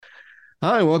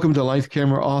Hi, welcome to Lights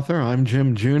Camera Author. I'm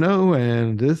Jim Juno,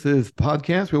 and this is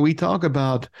podcast where we talk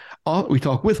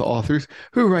with authors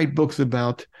who write books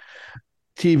about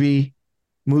TV,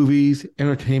 movies,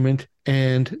 entertainment.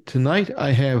 And tonight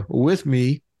I have with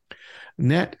me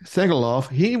Nat Segaloff.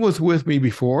 He was with me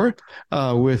before,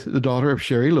 with the daughter of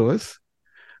Sherry Lewis,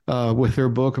 with her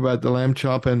book about the lamb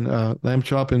chop and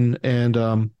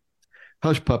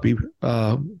hush puppy,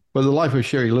 for the life of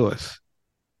Sherry Lewis,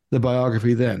 the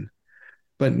biography then.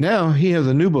 But now he has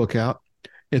a new book out.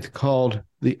 It's called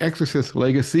The Exorcist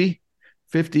Legacy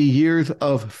 50 Years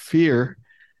of Fear.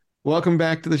 Welcome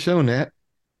back to the show, Nat.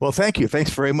 Well, thank you.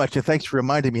 Thanks very much. And thanks for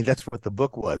reminding me that's what the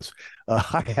book was.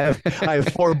 I have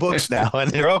four books now, and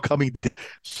they're all coming.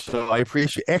 So I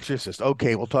appreciate Exorcist.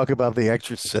 Okay, we'll talk about the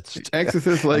Exorcist.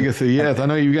 Exorcist Legacy. Yes, I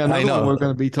know you've got I another one know. we're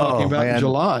going to be talking Oh about in man,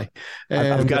 July.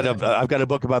 I've And got a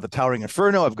book about the Towering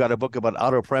Inferno. I've got a book about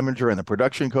Otto Preminger and the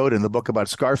Production Code, and the book about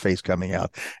Scarface coming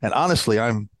out. And honestly,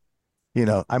 I'm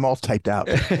all typed out.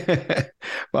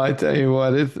 well, I tell you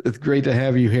what, it's great to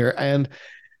have you here. And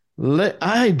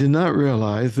I did not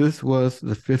realize this was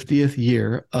the 50th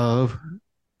year of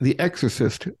The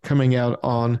Exorcist coming out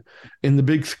in the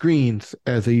big screens,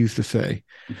 as they used to say.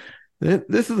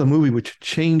 This is a movie which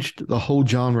changed the whole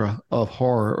genre of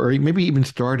horror, or maybe even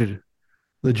started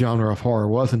the genre of horror,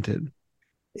 wasn't it?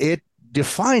 It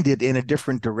defined it in a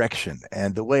different direction.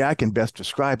 And the way I can best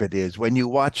describe it is when you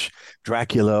watch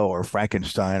Dracula or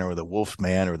Frankenstein or the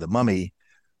Wolfman or the Mummy,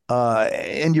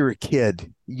 and you're a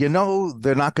kid, you know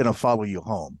they're not going to follow you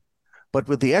home. But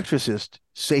with The Exorcist,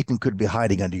 Satan could be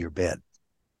hiding under your bed.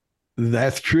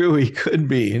 That's true. He could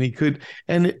be, and he could,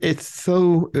 and it is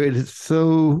so.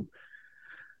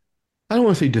 I don't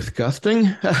want to say disgusting.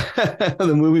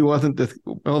 The movie wasn't this.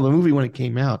 Well, the movie when it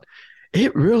came out,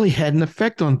 it really had an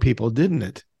effect on people, didn't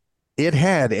it? It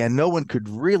had, and no one could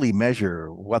really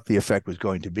measure what the effect was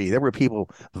going to be. There were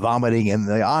people vomiting in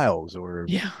the aisles, or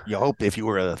Yeah. you hope if you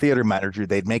were a theater manager,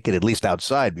 they'd make it at least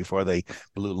outside before they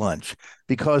blew lunch,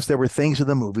 because there were things in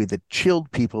the movie that chilled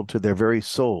people to their very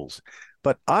souls.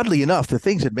 But oddly enough, the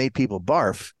things that made people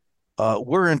barf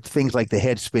weren't things like the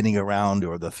head spinning around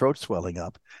or the throat swelling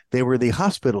up. They were the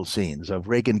hospital scenes of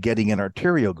Reagan getting an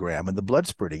arteriogram and the blood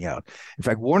spurting out. In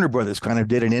fact, Warner Brothers kind of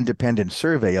did an independent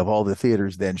survey of all the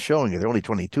theaters then showing it. There were only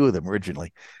 22 of them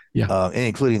originally, Yeah.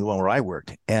 including the one where I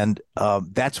worked. And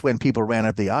that's when people ran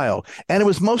up the aisle. And it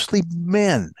was mostly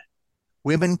men.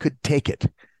 Women could take it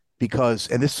because,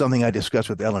 and this is something I discussed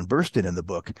with Ellen Burstyn in the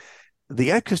book,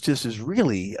 The Exorcist is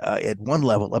really, at one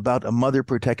level, about a mother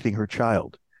protecting her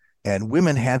child. And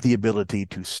women had the ability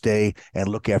to stay and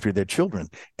look after their children.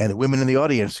 And the women in the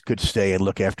audience could stay and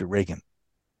look after Reagan.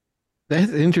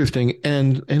 That's interesting.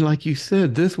 And like you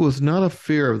said, this was not a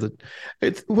fear of the.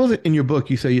 It wasn't in your book.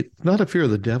 You say it's not a fear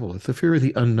of the devil. It's a fear of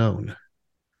the unknown.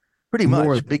 Pretty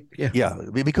More. much. Yeah. Yeah,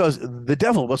 because the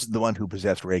devil wasn't the one who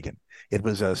possessed Reagan. It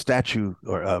was a statue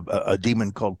or a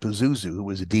demon called Pazuzu, who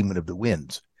was a demon of the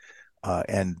winds.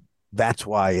 And that's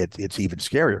why it's even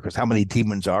scarier, because how many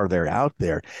demons are there out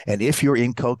there? And if you're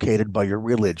inculcated by your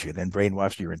religion and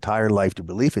brainwashed your entire life to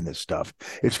believe in this stuff,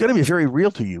 it's going to be very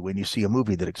real to you when you see a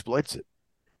movie that exploits it.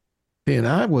 And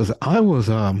I was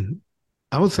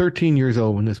 13 years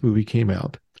old when this movie came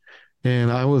out, and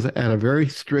I was at a very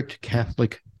strict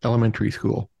Catholic elementary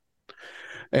school.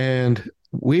 And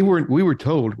we were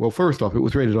told, well, first off, it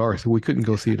was rated R, so we couldn't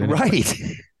go see it anyway. Right.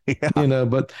 Yeah.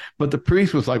 But the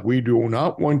priest was like, we do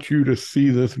not want you to see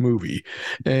this movie.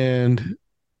 And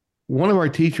one of our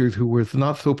teachers, who was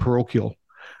not so parochial,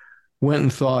 went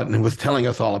and saw it and was telling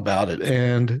us all about it.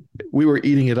 And we were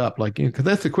eating it up, like, because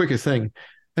that's the quickest thing.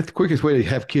 That's the quickest way to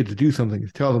have kids do something,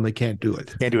 is tell them they can't do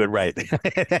it. Can't do it right.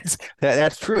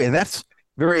 That's true. And that's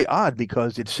very odd,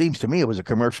 because it seems to me it was a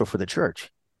commercial for the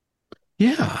church.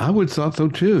 Yeah, I would thought so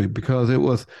too, because it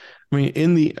was, I mean,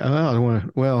 in the, I don't want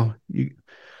to, well, you,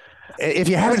 If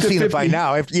you haven't after seen it by 50,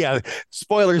 now, yeah,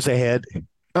 spoilers ahead.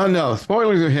 oh no,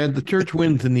 spoilers ahead. The church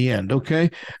wins in the end. Okay,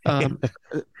 um,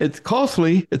 it's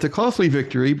costly. It's a costly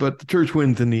victory, but the church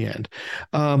wins in the end.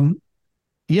 Um,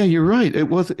 yeah, you're right. It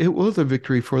was a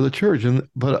victory for the church,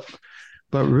 but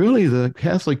really, the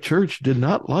Catholic Church did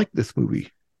not like this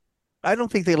movie. I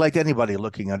don't think they liked anybody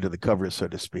looking under the covers, so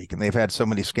to speak. And they've had so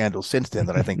many scandals since then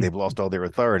that I think they've lost all their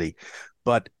authority.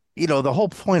 But, the whole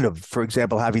point of, for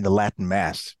example, having the Latin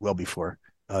Mass well before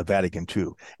Vatican II,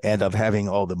 and of having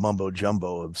all the mumbo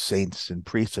jumbo of saints and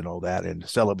priests and all that, and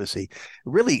celibacy,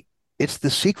 really, it's the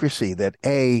secrecy that,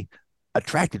 A,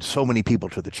 attracted so many people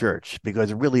to the church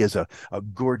because it really is a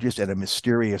gorgeous and a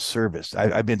mysterious service.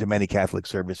 I've been to many Catholic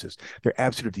services. They're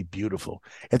absolutely beautiful.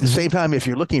 At the Mhm. same time, if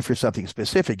you're looking for something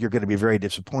specific, you're going to be very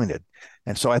disappointed.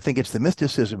 And so I think it's the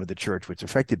mysticism of the church which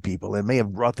affected people and may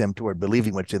have brought them toward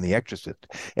believing what's in The Exorcist.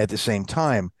 At the same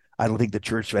time, I don't think the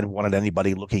church wanted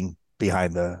anybody looking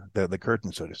behind the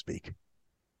curtain, so to speak.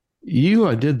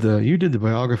 You did the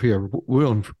biography of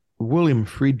William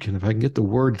Friedkin, if I can get the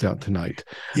words out tonight.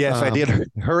 Yes, I Um, did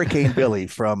Hurricane Billy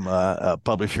from a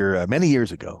publisher many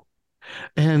years ago.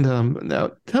 and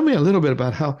now tell me a little bit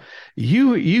about how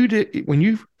you did when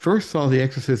you first saw The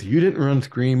Exorcist. You didn't run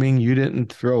screaming, you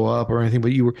didn't throw up or anything,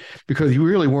 but you were because you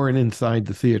really weren't inside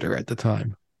the theater at the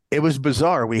time. It was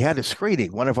bizarre. We had a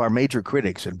screening. One of our major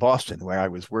critics in Boston, where I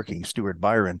was working, Stuart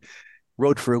Byron,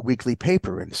 wrote for a weekly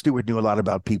paper, and Stuart knew a lot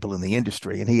about people in the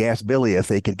industry. And he asked Billy if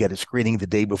they could get a screening the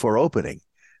day before opening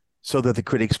so that the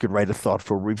critics could write a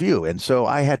thoughtful review. And so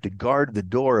I had to guard the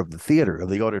door of the theater, of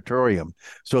the auditorium,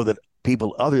 so that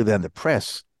people other than the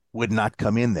press would not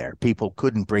come in there. People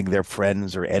couldn't bring their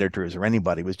friends or editors or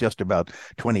anybody. It was just about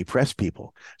 20 press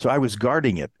people. So I was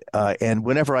guarding it. And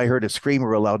whenever I heard a scream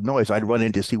or a loud noise, I'd run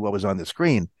in to see what was on the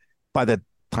screen. By the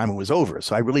time it was over.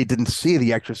 So I really didn't see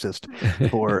The Exorcist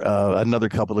for another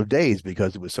couple of days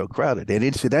because it was so crowded. And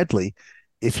incidentally,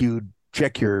 if you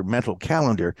check your mental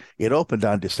calendar, it opened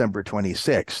on December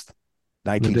 26th,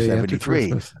 The day after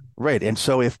 1973. Christmas. Right. And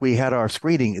so if we had our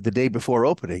screening the day before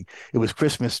opening, it was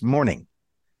Christmas morning.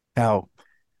 Now,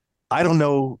 I don't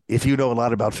know if you know a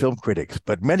lot about film critics,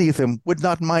 but many of them would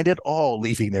not mind at all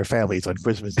leaving their families on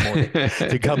Christmas morning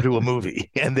to come to a movie.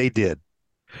 And they did.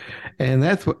 And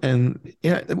that's what, and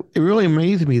yeah, it really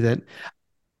amazed me that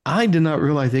I did not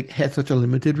realize it had such a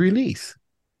limited release.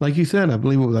 Like you said, I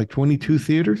believe it was like 22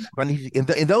 theaters.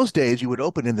 In those days, you would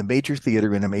open in the major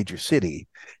theater in a major city.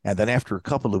 And then after a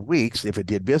couple of weeks, if it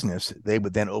did business, they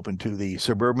would then open to the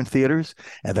suburban theaters.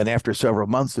 And then after several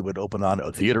months, it would open on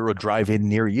a theater or drive-in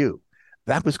near you.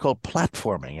 That was called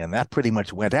platforming. And that pretty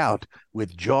much went out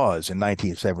with Jaws in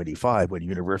 1975 when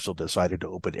Universal decided to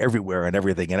open everywhere and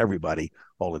everything and everybody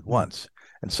all at once.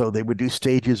 And so they would do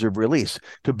stages of release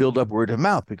to build up word of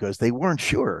mouth because they weren't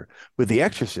sure with The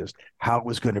Exorcist how it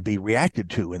was going to be reacted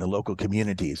to in the local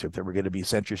communities, if there were going to be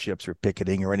censorships or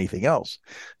picketing or anything else.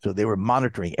 So they were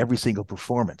monitoring every single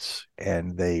performance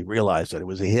and they realized that it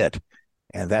was a hit.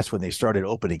 And that's when they started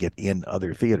opening it in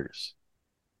other theaters.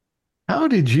 How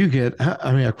did you get?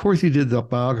 I mean, of course, you did the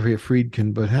biography of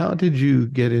Friedkin, but how did you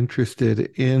get interested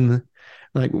in,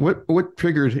 like, what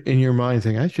triggered in your mind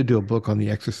saying I should do a book on The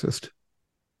Exorcist?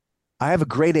 I have a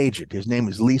great agent. His name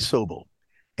is Lee Sobel.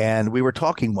 And we were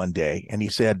talking one day, and he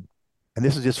said, and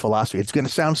this is his philosophy. It's going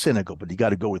to sound cynical, but you got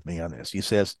to go with me on this. He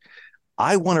says,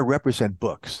 I want to represent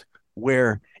books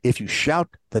where if you shout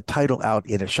the title out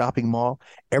in a shopping mall,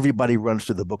 everybody runs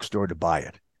to the bookstore to buy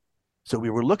it. So we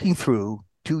were looking through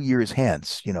 2 years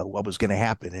hence, what was going to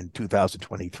happen in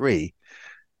 2023.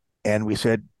 And we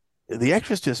said, The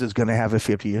Exorcist is going to have a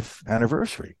 50th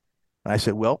anniversary. And I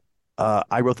said, well,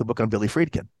 I wrote the book on Billy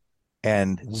Friedkin.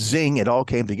 And zing, it all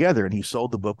came together. And he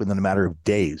sold the book within a matter of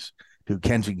days to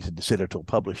Kensington Citadel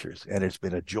Publishers. And it's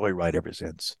been a joyride ever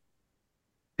since.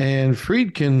 And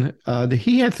Friedkin,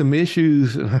 he had some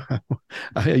issues.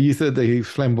 You said that he's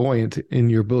flamboyant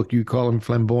in your book. You call him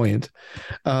flamboyant.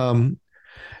 Um,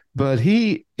 but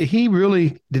he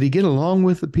really did he get along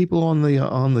with the people on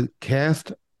the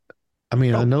cast? I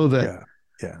mean, Oh, yeah,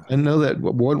 yeah. I know that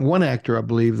one actor, I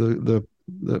believe, the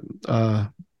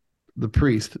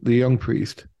priest, the young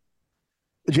priest,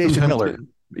 Jason sometimes Miller.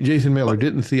 Jason Miller Well,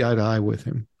 didn't see eye to eye with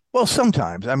him. well,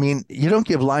 sometimes. I mean, you don't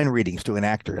give line readings to an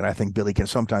actor, and I think Billy can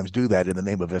sometimes do that in the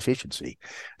name of efficiency.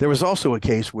 There was also a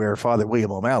case where Father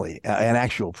William O'Malley, an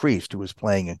actual priest who was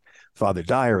playing Father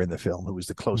Dyer in the film, who was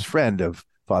the close friend of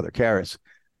Father Karras,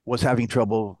 was having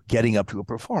trouble getting up to a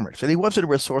performance. And he wasn't a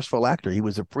resourceful actor. He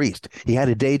was a priest. He had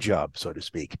a day job, so to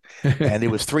speak. And it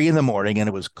was 3 a.m. and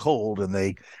it was cold, and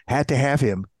they had to have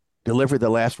him deliver the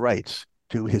last rites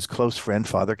to his close friend,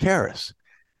 Father Karras.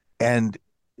 And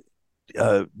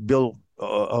Bill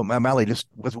O'Malley just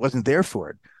wasn't there for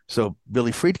it. So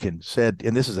Billy Friedkin said,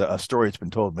 and this is a story that's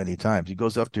been told many times. He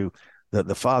goes up to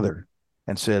the father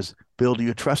and says, Bill, do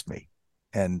you trust me?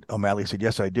 And O'Malley said,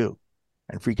 yes, I do.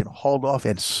 And Friedkin hauled off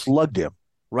and slugged him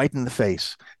right in the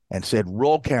face and said,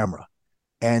 roll camera.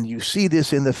 And you see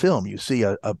this in the film. You see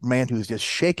a man who's just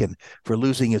shaken for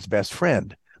losing his best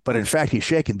friend. But in fact, he's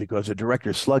shaken because the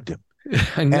director slugged him.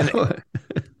 I know. And,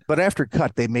 but after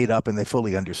cut, they made up and they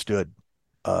fully understood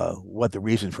what the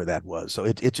reason for that was. So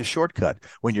it's a shortcut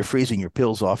when you're freezing your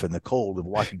pills off in the cold of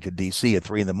Washington, D.C. at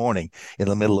 3 a.m. in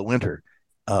the middle of winter.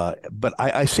 But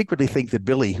I secretly think that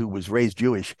Billy, who was raised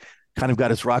Jewish, kind of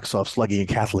got his rocks off slugging a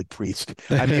Catholic priest.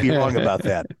 I may be wrong about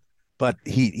that, but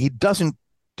he doesn't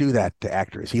do that to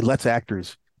actors. He lets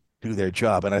actors do their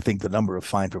job, and I think the number of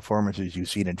fine performances you've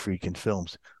seen in Friedkin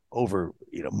films over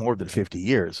more than 50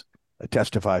 years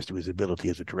testifies to his ability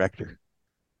as a director.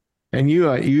 And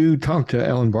you talked to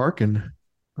Ellen Barkin.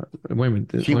 Wait a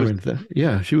minute. She Wait a was minute.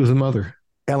 Yeah, she was the mother.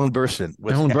 Ellen Burstyn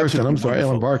was Ellen Burstyn. I'm absolutely sorry,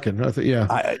 Ellen wonderful. Barkin.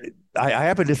 Yeah. I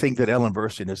happen to think that Ellen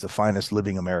Burstyn is the finest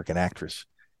living American actress,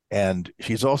 and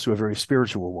she's also a very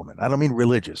spiritual woman. I don't mean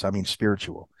religious; I mean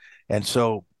spiritual. And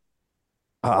so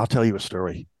I'll tell you a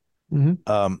story. Hmm.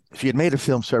 She had made a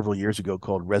film several years ago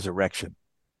called Resurrection,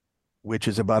 which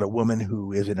is about a woman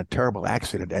who is in a terrible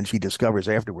accident, and she discovers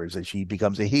afterwards that she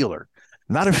becomes a healer,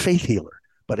 not a faith healer,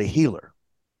 but a healer.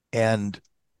 And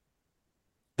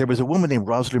there was a woman named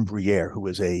Rosalind Briere who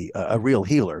was a real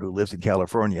healer who lives in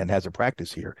California and has a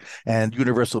practice here. And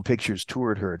Universal Pictures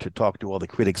toured her to talk to all the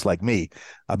critics like me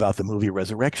about the movie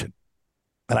Resurrection.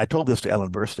 And I told this to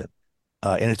Ellen Burstyn,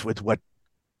 and it's what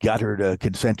got her to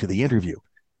consent to the interview.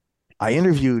 I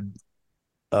interviewed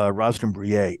Rosalind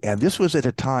Briere, and this was at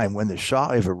a time when the Shah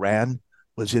of Iran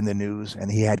was in the news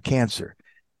and he had cancer.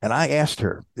 And I asked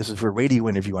her, this is for a radio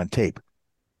interview on tape,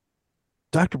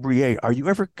 Dr. Briere, are you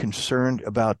ever concerned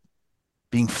about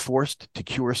being forced to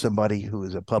cure somebody who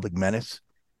is a public menace?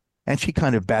 And she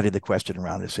kind of batted the question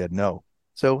around and said no.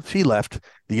 So she left.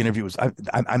 The interview was,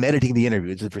 I'm editing the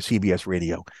interview. This is for CBS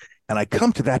Radio. And I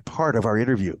come to that part of our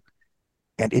interview,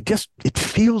 and it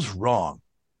feels wrong.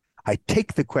 I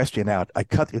take the question out. I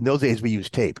cut, in those days we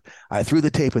used tape. I threw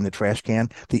the tape in the trash can.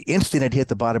 The instant it hit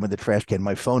the bottom of the trash can,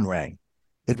 my phone rang.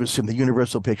 It was from the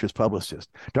Universal Pictures publicist.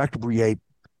 Dr. Briere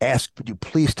asked, would you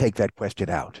please take that question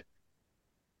out?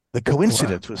 The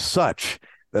coincidence was such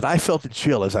that I felt a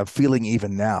chill, as I'm feeling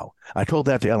even now. I told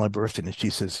that to Ellen Burstyn, and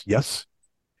she says, yes,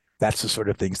 that's the sort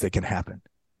of things that can happen.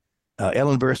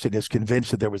 Ellen Burstyn is convinced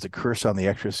that there was a curse on The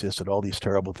Exorcist and all these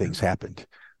terrible things happened.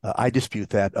 I dispute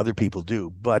that. Other people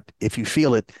do. But if you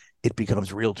feel it, it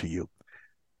becomes real to you.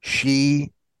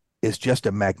 She is just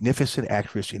a magnificent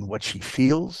actress in what she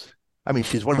feels. I mean,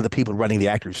 she's one of the people running the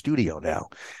Actors Studio now.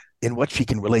 In what she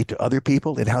can relate to other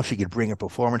people and how she can bring a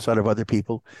performance out of other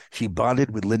people. She bonded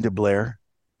with Linda Blair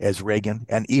as Reagan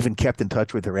and even kept in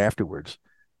touch with her afterwards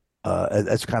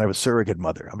as kind of a surrogate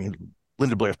mother. I mean,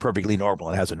 Linda Blair is perfectly normal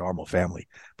and has a normal family,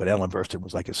 but Ellen Burstyn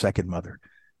was like a second mother.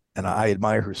 And I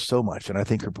admire her so much, and I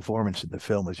think her performance in the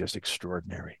film is just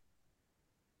extraordinary.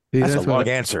 See, that's a long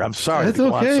answer. I'm sorry. That's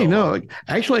okay. No,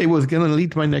 actually, it was going to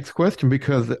lead to my next question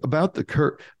because about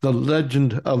the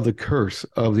legend of the curse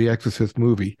of the Exorcist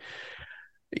movie.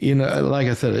 Like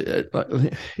I said,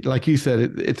 like you said,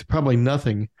 it's probably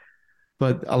nothing,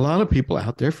 but a lot of people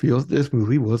out there feel this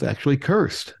movie was actually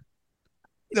cursed.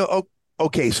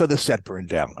 Okay, so the set burned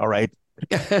down. All right.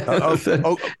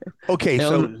 Okay,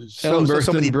 Ellen Burstyn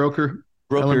somebody broke her.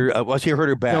 Well, she hurt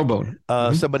her back. Elbow.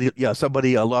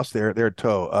 Somebody lost their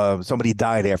toe. Somebody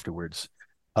died afterwards.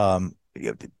 Well,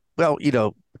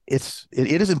 it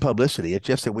isn't publicity. It's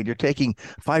just that when you're taking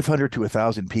 500 to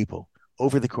 1,000 people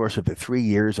over the course of the 3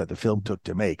 years that the film took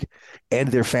to make, and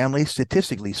their families,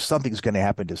 statistically, something's going to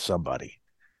happen to somebody.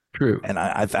 True. And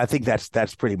I think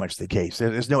that's pretty much the case.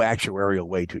 There's no actuarial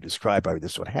way to describe how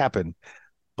this would happen,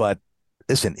 but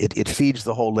listen, it feeds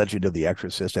the whole legend of The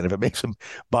Exorcist, and if it makes them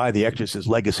buy The Exorcist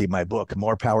Legacy, my book,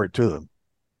 more power to them.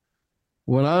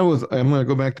 I'm going to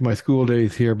go back to my school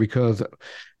days here because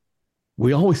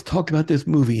we always talked about this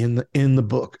movie in the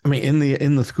book. I mean,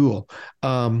 in the school,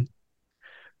 and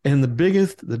the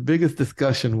biggest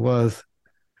discussion was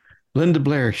Linda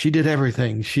Blair. She did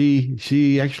everything.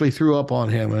 She actually threw up on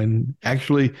him and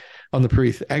actually on the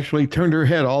priest, actually turned her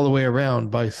head all the way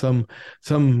around by some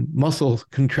muscle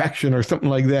contraction or something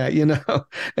like that,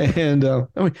 And I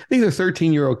mean, these are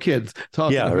 13-year-old kids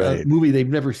talking about a movie they've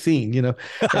never seen,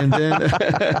 And then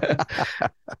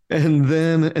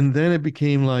and then it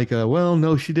became like, well,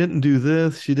 no, she didn't do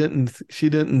this. She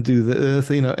didn't do this,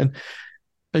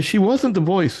 and she wasn't the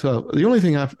voice of the only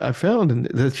thing I found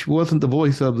that she wasn't the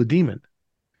voice of the demon.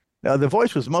 Now, the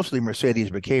voice was mostly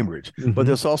Mercedes McCambridge, but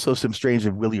there's also some strains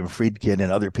of William Friedkin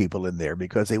and other people in there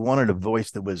because they wanted a voice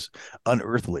that was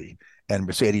unearthly. And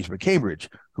Mercedes McCambridge,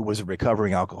 who was a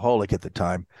recovering alcoholic at the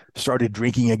time, started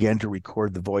drinking again to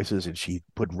record the voices, and she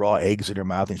put raw eggs in her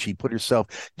mouth, and she put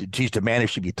herself, she used to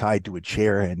manage to be tied to a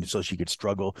chair and so she could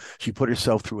struggle. She put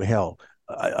herself through hell.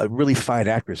 A really fine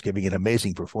actress giving an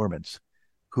amazing performance,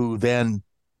 who then,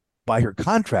 by her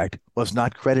contract, was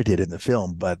not credited in the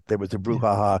film, but there was a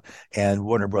brouhaha, and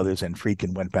Warner Brothers and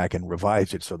Friedkin went back and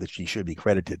revised it so that she should be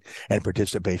credited, and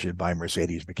participation by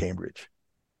Mercedes McCambridge.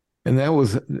 And that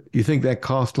was, you think that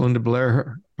cost Linda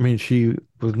Blair? I mean, she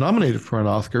was nominated for an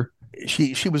Oscar.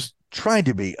 She was trying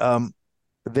to be.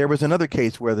 There was another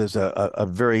case where there's a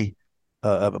very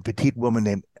a petite woman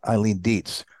named Eileen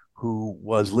Dietz who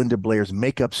was Linda Blair's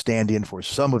makeup stand-in for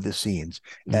some of the scenes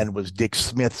Mm. and was Dick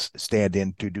Smith's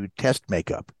stand-in to do test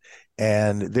makeup.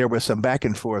 And there was some back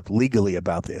and forth legally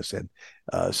about this. And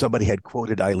somebody had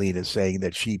quoted Eileen as saying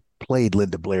that she played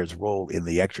Linda Blair's role in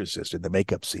The Exorcist in the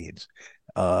makeup scenes.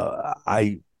 Uh,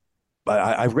 I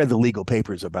I've read the legal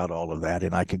papers about all of that,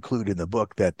 and I conclude in the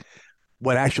book that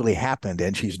what actually happened,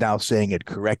 and she's now saying it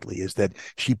correctly, is that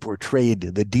she portrayed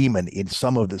the demon in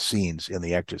some of the scenes in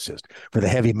The Exorcist for the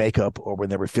heavy makeup or when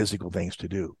there were physical things to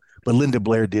do. But Linda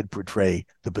Blair did portray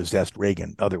the possessed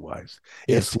Reagan otherwise.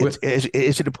 Yes.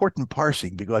 It's an important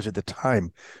parsing because at the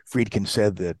time, Friedkin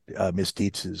said that Miss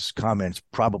Dietz's comments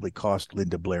probably cost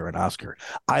Linda Blair an Oscar.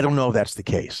 I don't know if that's the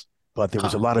case, but there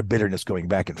was a lot of bitterness going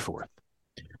back and forth.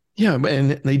 Yeah,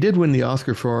 and they did win the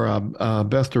Oscar for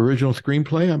best original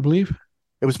screenplay, I believe.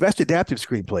 It was Best Adapted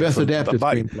Screenplay Best adapted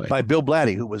screenplay. by Bill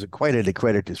Blatty, who was quite a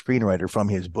credit to screenwriter from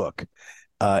his book.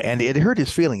 And it hurt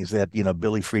his feelings that,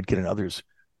 Billy Friedkin and others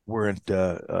weren't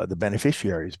the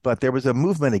beneficiaries. But there was a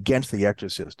movement against The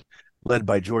Exorcist led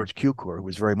by George Cukor, who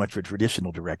was very much a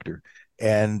traditional director,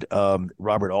 and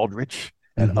Robert Aldrich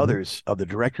and others of the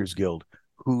Directors Guild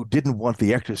who didn't want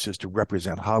The Exorcist to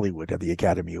represent Hollywood at the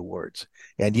Academy Awards.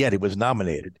 And yet it was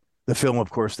nominated. The film, of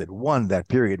course, that won that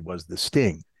period was The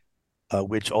Sting,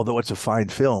 which, although it's a fine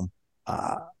film,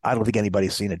 I don't think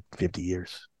anybody's seen it in 50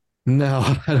 years. No,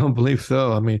 I don't believe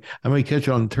so. I mean, I may catch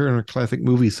it on Turner Classic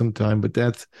Movies sometime, but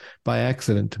that's by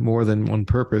accident more than on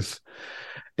purpose.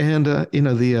 And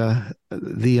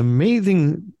the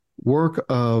amazing work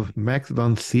of Max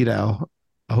von Sydow.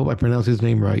 I hope I pronounced his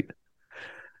name right.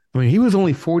 I mean, he was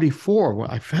only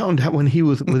 44. I found out when he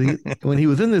was when he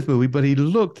was in this movie, but he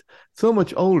looked so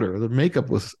much older. The makeup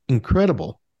was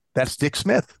incredible. That's Dick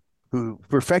Smith, who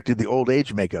perfected the old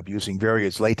age makeup using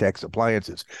various latex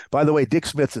appliances. By the way, Dick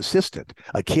Smith's assistant,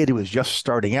 a kid who was just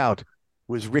starting out,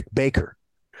 was Rick Baker,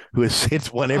 who has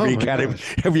since won every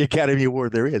Academy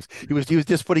Award there is. He was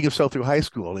just putting himself through high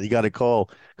school, and he got a call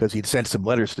because he'd sent some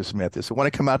letters to Smith. He said,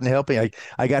 "Want to come out and help me?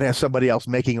 I got to have somebody else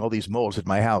making all these molds at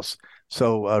my house."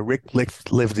 So Rick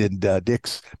lived in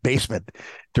Dick's basement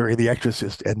during The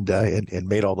Exorcist and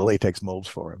made all the latex molds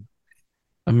for him.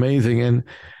 Amazing. And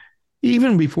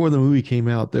even before the movie came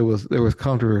out, there was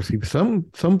controversy. Some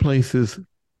places,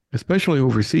 especially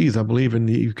overseas, I believe in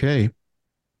the UK,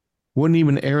 wouldn't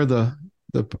even air the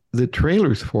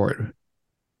trailers for it.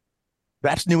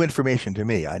 That's new information to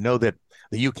me. I know that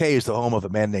the UK is the home of a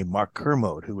man named Mark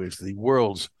Kermode, who is the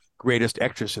world's greatest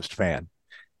Exorcist fan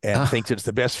and thinks it's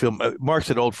the best film. Mark's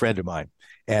an old friend of mine,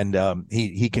 and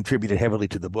he contributed heavily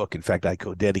to the book. In fact, I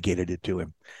co-dedicated it to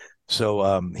him. So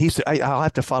I'll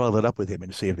have to follow that up with him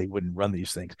and see if they wouldn't run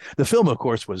these things. The film, of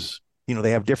course, was,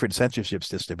 they have different censorship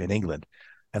system in England,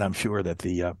 and I'm sure that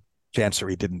the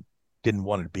Chancery didn't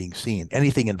want it being seen.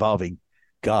 Anything involving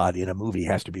God in a movie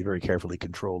has to be very carefully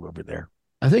controlled over there.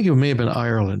 I think it may have been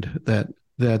Ireland that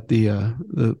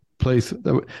the place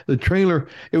the trailer,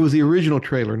 it was the original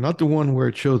trailer, not the one where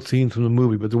it showed scenes from the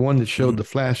movie, but the one that showed the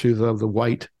flashes of the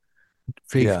white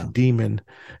faced demon,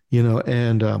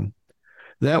 and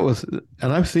that was,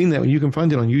 and I've seen that. You can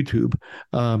find it on YouTube.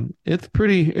 It's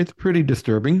pretty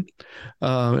disturbing.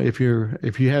 If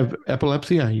you have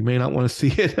epilepsy, you may not want to see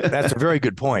it. That's a very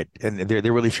good point, and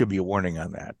there really should be a warning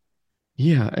on that.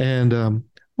 Yeah, and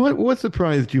what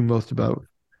surprised you most about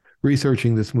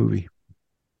researching this movie?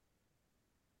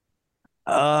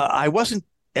 I wasn't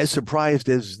as surprised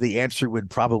as the answer would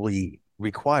probably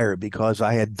require because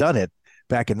I had done it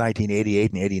back in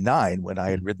 1988 and 89 when I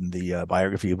had written the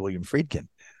biography of William Friedkin.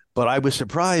 But I was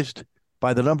surprised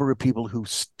by the number of people who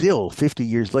still, 50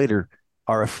 years later,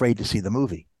 are afraid to see the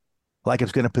movie. Like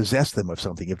it's going to possess them of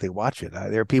something if they watch it.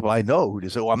 There are people I know who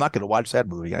just say, "Oh, I'm not going to watch that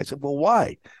movie." I said, "Well,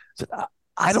 why?" I said,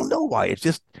 "I don't know why. It's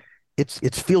just,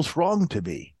 it feels wrong to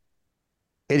me.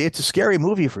 It's a scary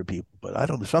movie for people, but I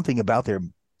don't know, something about their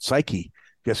psyche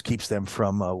just keeps them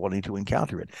from wanting to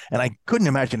encounter it." And I couldn't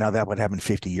imagine how that would happen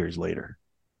 50 years later.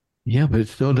 Yeah, but it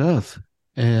still does.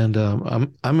 And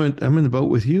I'm in the boat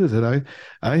with you that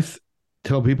I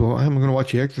tell people I'm going to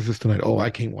watch The Exorcist tonight. Oh, I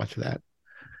can't watch that.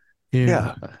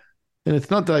 Yeah. And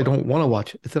it's not that I don't want to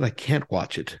watch it; it's that I can't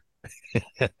watch it.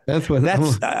 That's what.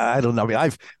 I don't know. I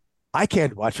mean, I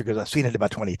can't watch it because I've seen it about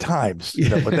 20 times.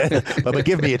 But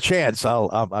give me a chance,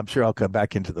 I'm sure I'll come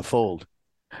back into the fold.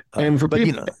 And for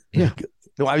people,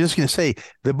 no, No, I was just going to say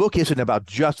the book isn't about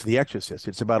just The Exorcist.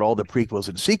 It's about all the prequels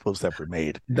and sequels that were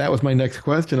made. That was my next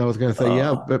question. I was going to say,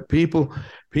 yeah, Uh, but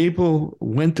people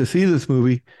went to see this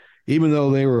movie, even though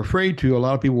they were afraid to. A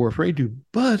lot of people were afraid to,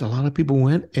 but a lot of people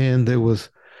went, and there was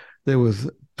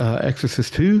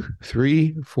Exorcist 2,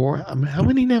 3, 4. I mean, how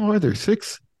many now are there?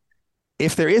 6?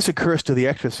 if there is a curse to The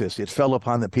Exorcist, it fell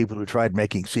upon the people who tried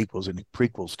making sequels and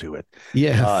prequels to it.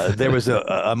 Yes. There was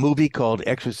a movie called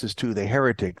Exorcist II: The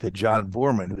Heretic that John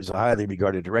Boorman, who's a highly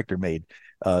regarded director, made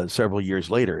several years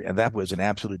later, and that was an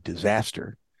absolute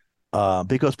disaster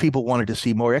because people wanted to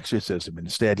see more exorcism.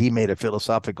 Instead, he made a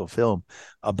philosophical film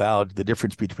about the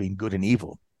difference between good and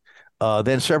evil.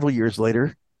 Then several years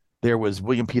later, there was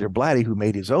William Peter Blatty who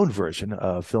made his own version,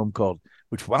 a film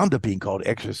which wound up being called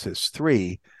Exorcist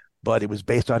 3, but it was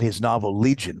based on his novel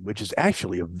Legion, which is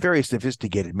actually a very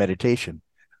sophisticated meditation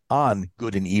on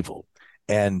good and evil,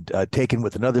 and taken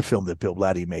with another film that Bill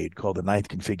Blatty made called The Ninth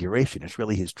Configuration. It's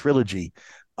really his trilogy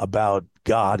about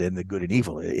God and the good and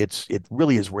evil. It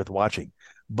really is worth watching.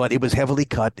 But it was heavily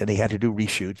cut, and he had to do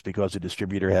reshoots because the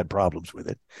distributor had problems with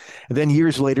it. And then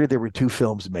years later, there were two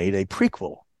films made, a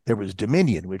prequel. There was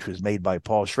Dominion, which was made by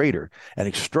Paul Schrader, an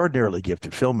extraordinarily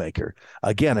gifted filmmaker.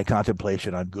 Again, a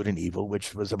contemplation on good and evil,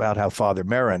 which was about how Father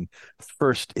Merrin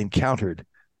first encountered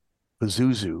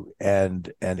Pazuzu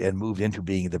and moved into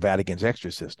being the Vatican's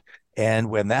exorcist.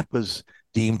 And when that was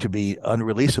deemed to be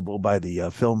unreleasable by the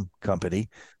film company,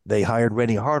 they hired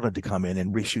Rennie Harlan to come in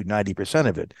and reshoot 90%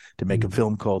 of it to make a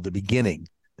film called The Beginning,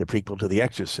 the prequel to The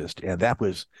Exorcist. And that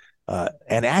was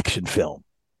an action film,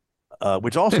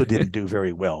 which also didn't do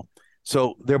very well.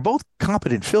 So they're both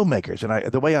competent filmmakers.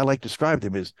 And the way I like to describe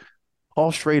them is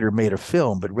Paul Schrader made a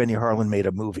film, but Rennie Harlan made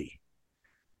a movie.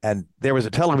 And there was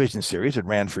a television series that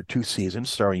ran for 2 seasons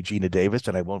starring Gina Davis,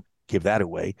 and I won't give that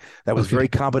away. That was very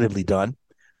competently done.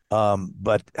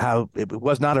 But how it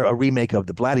was not a remake of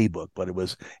the Blatty book, but it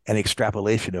was an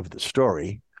extrapolation of the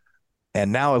story.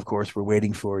 And now, of course, we're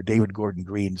waiting for David Gordon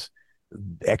Green's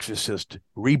Exorcist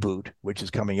reboot, which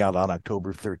is coming out on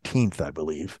October 13th, I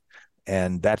believe.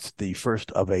 And that's the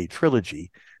first of a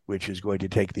trilogy, which is going to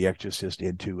take The Exorcist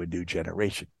into a new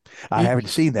generation. I haven't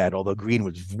seen that, although Green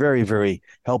was very, very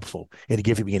helpful in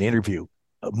giving me an interview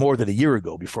more than a year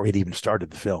ago before he'd even started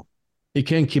the film. You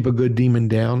can't keep a good demon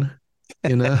down,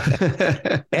 you know.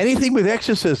 Anything with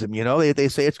exorcism, they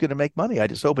say it's going to make money. I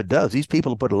just hope it does. These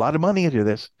people put a lot of money into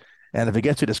this. And if it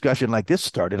gets a discussion like this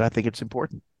started, I think it's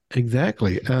important.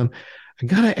 Exactly. I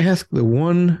gotta ask the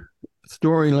one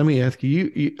story. Let me ask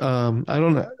you. I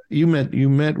don't know. You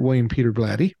met William Peter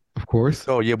Blatty, of course.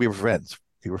 Oh yeah, we were friends.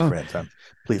 We were friends. I'm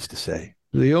pleased to say.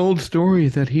 The old story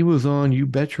that he was on You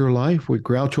Bet Your Life with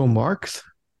Groucho Marx,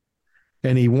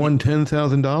 and he won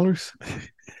 $10,000.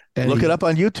 Look it up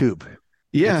on YouTube.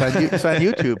 Yeah, it's on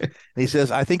YouTube. And he says,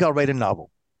 "I think I'll write a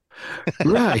novel."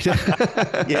 right.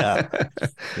 Yeah.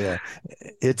 Yeah.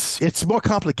 It's more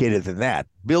complicated than that.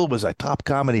 Bill was a top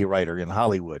comedy writer in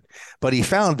Hollywood, but he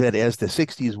found that as the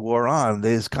 60s wore on,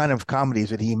 these kind of comedies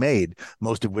that he made,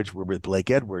 most of which were with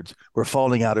Blake Edwards, were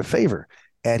falling out of favor.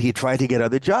 And he tried to get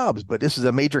other jobs, but this is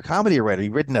a major comedy writer.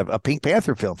 He'd written a Pink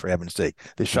Panther film, for heaven's sake,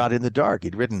 The Shot in the Dark.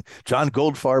 He'd written John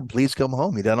Goldfarb, Please Come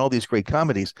Home. He'd done all these great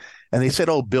comedies. And they said,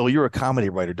 "Oh, Bill, you're a comedy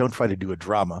writer. Don't try to do a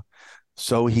drama."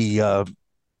 So he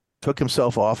took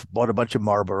himself off, bought a bunch of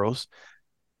Marlboros,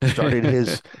 started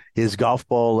his golf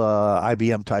ball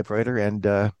IBM typewriter, and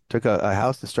took a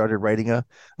house and started writing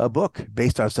a book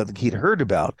based on something he'd heard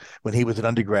about when he was an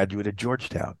undergraduate at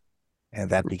Georgetown.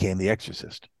 And that became The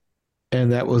Exorcist.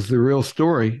 And that was the real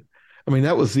story. I mean,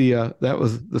 that was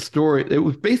the story. It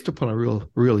was based upon a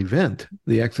real event,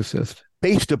 The Exorcist.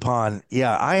 Based upon,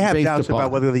 yeah, I have doubts about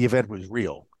whether the event was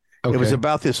real. Okay. It was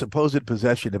about the supposed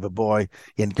possession of a boy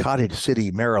in Cottage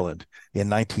City, Maryland in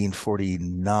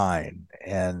 1949.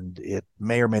 And it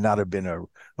may or may not have been a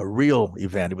real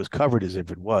event. It was covered as if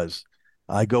it was.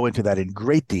 I go into that in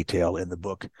great detail in the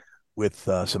book with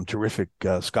some terrific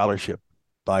scholarship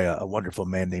by a wonderful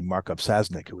man named Mark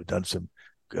Upsasnik, who had done some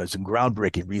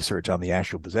groundbreaking research on the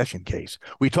actual possession case.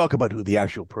 We talk about who the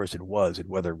actual person was and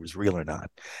whether it was real or not.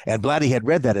 And Blatty had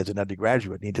read that as an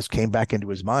undergraduate, and he just came back into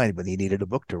his mind when he needed a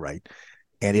book to write.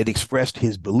 And it expressed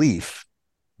his belief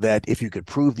that if you could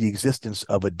prove the existence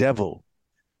of a devil,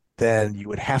 then you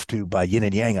would have to, by yin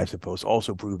and yang, I suppose,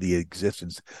 also prove the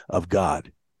existence of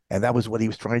God. And that was what he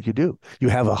was trying to do. You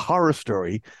have a horror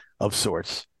story of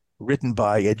sorts written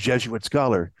by a Jesuit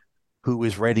scholar who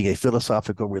is writing a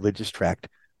philosophical religious tract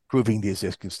proving the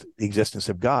existence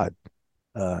of God.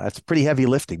 That's pretty heavy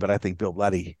lifting, but I think Bill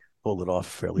Blatty pulled it off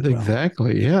fairly well.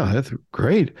 Exactly. Yeah, that's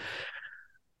great.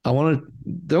 I want to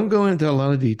don't go into a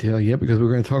lot of detail yet because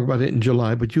we're going to talk about it in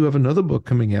July, but you have another book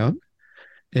coming out.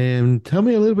 And tell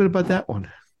me a little bit about that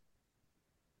one.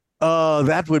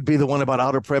 That would be the one about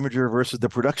outer perimeter versus the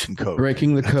production code.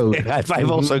 Breaking the Code. I've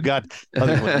also got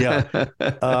other one. Yeah.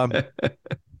 Um,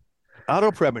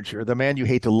 Otto Preminger, the man you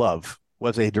hate to love,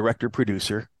 was a director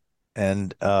producer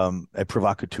and a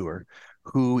provocateur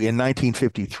who in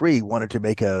 1953 wanted to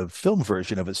make a film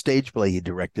version of a stage play he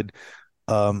directed,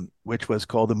 which was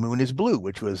called The Moon is Blue,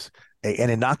 which was an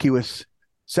innocuous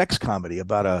sex comedy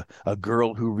about a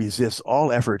girl who resists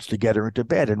all efforts to get her into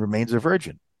bed and remains a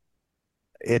virgin.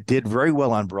 It did very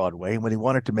well on Broadway. And when he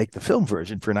wanted to make the film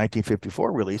version for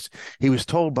 1954 release, he was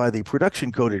told by the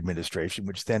Production Code Administration,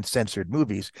 which then censored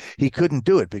movies, he couldn't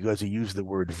do it because he used the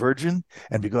word virgin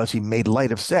and because he made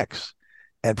light of sex.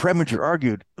 And Preminger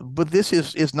argued, but this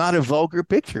is not a vulgar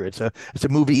picture. It's a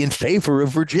movie in favor of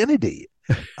virginity.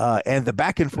 And the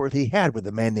back and forth he had with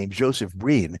a man named Joseph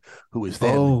Breen, who was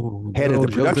then head of the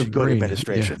Production Code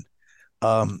Administration.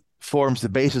 Yeah. Forms the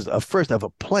basis of a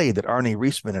play that Arnie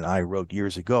Reisman and I wrote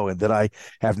years ago, and that I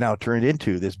have now turned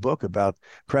into this book about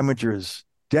Preminger's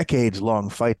decades-long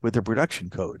fight with the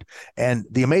production code. And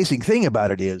the amazing thing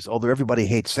about it is, although everybody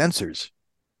hates censors,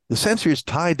 the censors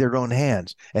tied their own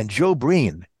hands. And Joe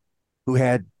Breen, who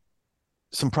had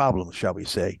some problems, shall we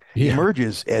say,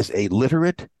 emerges as a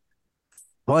literate,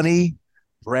 funny,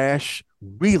 brash,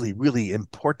 really, really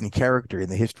important character in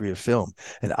the history of film.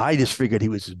 And I just figured he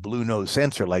was a blue-nosed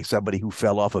censor, like somebody who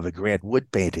fell off of a Grant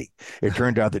Wood painting. It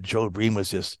turned out that Joe Breen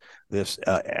was this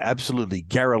absolutely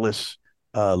garrulous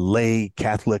lay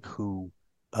Catholic who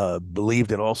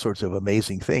believed in all sorts of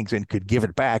amazing things and could give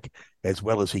it back as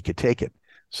well as he could take it.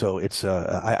 So it's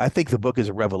I think the book is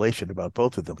a revelation about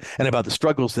both of them and about the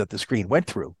struggles that the screen went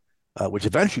through. Which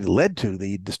eventually led to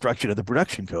the destruction of the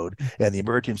production code and the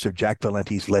emergence of Jack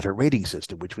Valenti's letter rating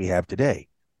system, which we have today.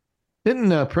 Didn't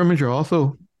Preminger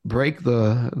also break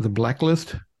the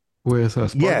blacklist with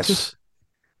Spartacus? Yes.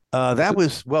 That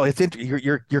was it's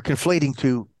you're conflating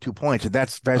two points, and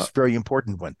that's a very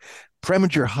important one.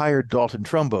 Preminger hired Dalton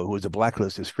Trumbo, who was a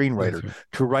blacklisted screenwriter,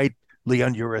 to write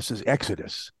Leon Uris's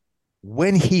Exodus.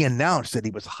 When he announced that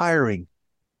he was hiring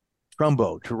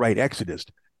Trumbo to write Exodus,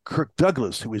 Kirk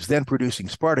Douglas, who was then producing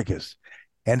Spartacus,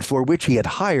 and for which he had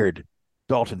hired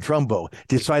Dalton Trumbo,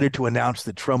 decided to announce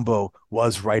that Trumbo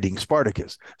was writing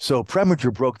Spartacus. So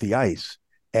Preminger broke the ice,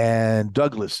 and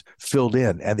Douglas filled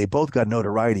in, and they both got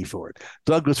notoriety for it.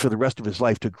 Douglas, for the rest of his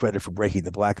life, took credit for breaking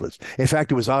the blacklist. In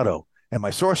fact, it was Otto, and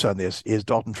my source on this is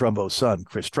Dalton Trumbo's son,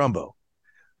 Chris Trumbo.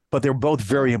 But they're both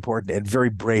very important and very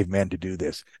brave men to do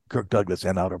this, Kirk Douglas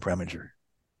and Otto Preminger.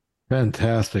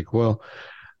 Fantastic. Well,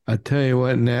 I tell you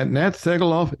what, Nat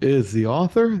Segaloff is the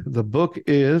author. The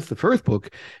first book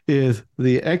is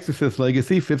The Exorcist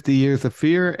Legacy, 50 Years of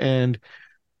Fear. And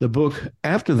the book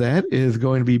after that is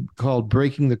going to be called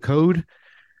Breaking the Code.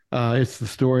 It's the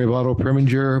story of Otto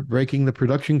Preminger breaking the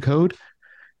production code.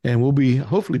 And we'll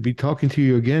hopefully be talking to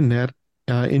you again, Nat,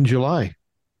 in July.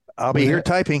 I'll be here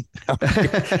typing.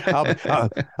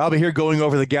 I'll be here going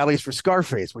over the galleys for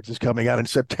Scarface, which is coming out in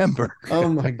September. Oh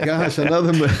my gosh,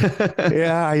 another.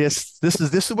 Yeah, yes. This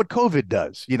is what COVID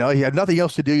does. You have nothing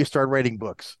else to do. You start writing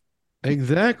books.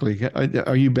 Exactly.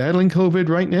 Are you battling COVID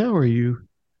right now, or are you?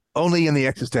 Only in the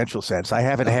existential sense. I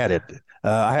haven't had it.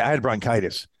 I had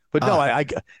bronchitis, but no,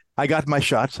 I got my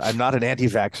shots. I'm not an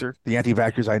anti-vaxxer. The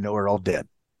anti-vaxxers I know are all dead.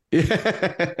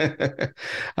 Yeah.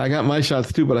 I got my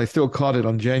shots too, but I still caught it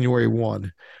on January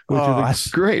 1, which is a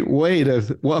great way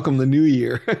to welcome the new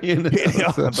year.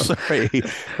 I'm sorry.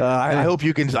 I hope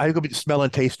you can smell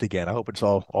and taste again. I hope it's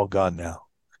all gone now.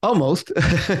 Almost. Well,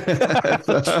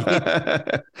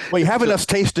 you have enough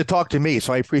taste to talk to me,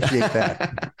 so I appreciate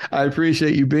that. I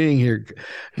appreciate you being here.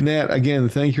 Nat, again,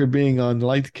 thank you for being on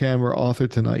Light Camera Author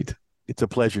tonight. It's a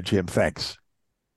pleasure, Jim. Thanks.